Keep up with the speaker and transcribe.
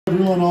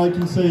Everyone, all I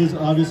can say is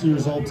obviously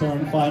results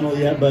aren't final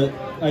yet, but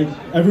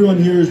everyone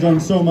here has done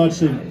so much.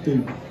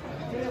 They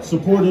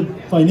supported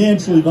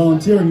financially,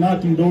 volunteering,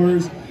 knocking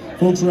doors.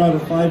 Folks were out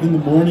at 5 in the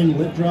morning,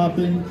 lit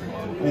dropping,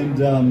 and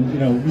you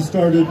know, we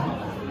started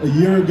a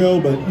year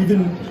ago, but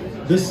even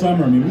this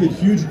summer, I mean, we had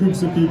huge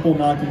groups of people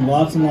knocking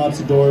lots and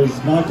lots of doors,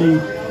 knocking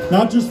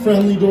not just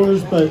friendly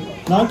doors, but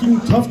knocking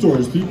tough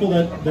doors, people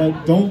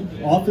that don't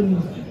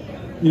often,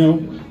 you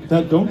know,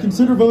 that don't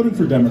consider voting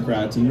for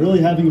Democrats, and really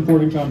having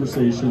important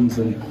conversations.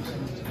 And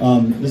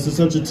this is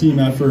such a team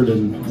effort,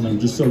 and I'm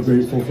just so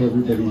grateful for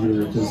everybody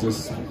here, because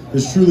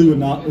this truly would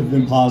not have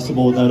been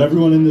possible without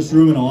everyone in this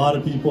room and a lot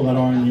of people that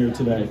aren't here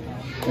today.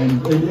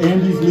 And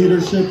Andy's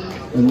leadership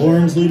and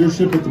Lauren's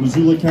leadership at the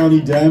Missoula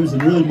County Dems,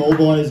 and really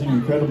mobilizing an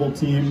incredible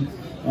team.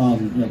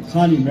 You know,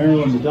 Connie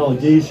Maryland, the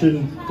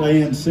delegation,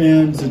 Diane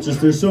Sands. It's just,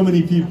 there's so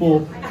many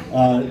people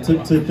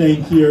to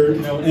thank here.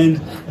 You know,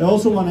 and I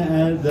also want to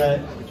add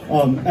that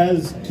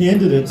as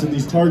candidates in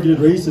these targeted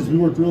races, we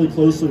worked really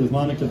closely with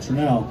Monica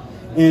Turnell,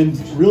 and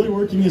really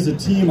working as a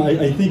team.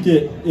 I think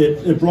it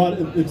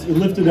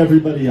lifted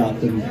everybody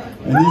up, and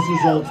these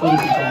results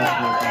wouldn't be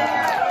possible.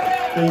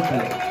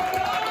 Thank you.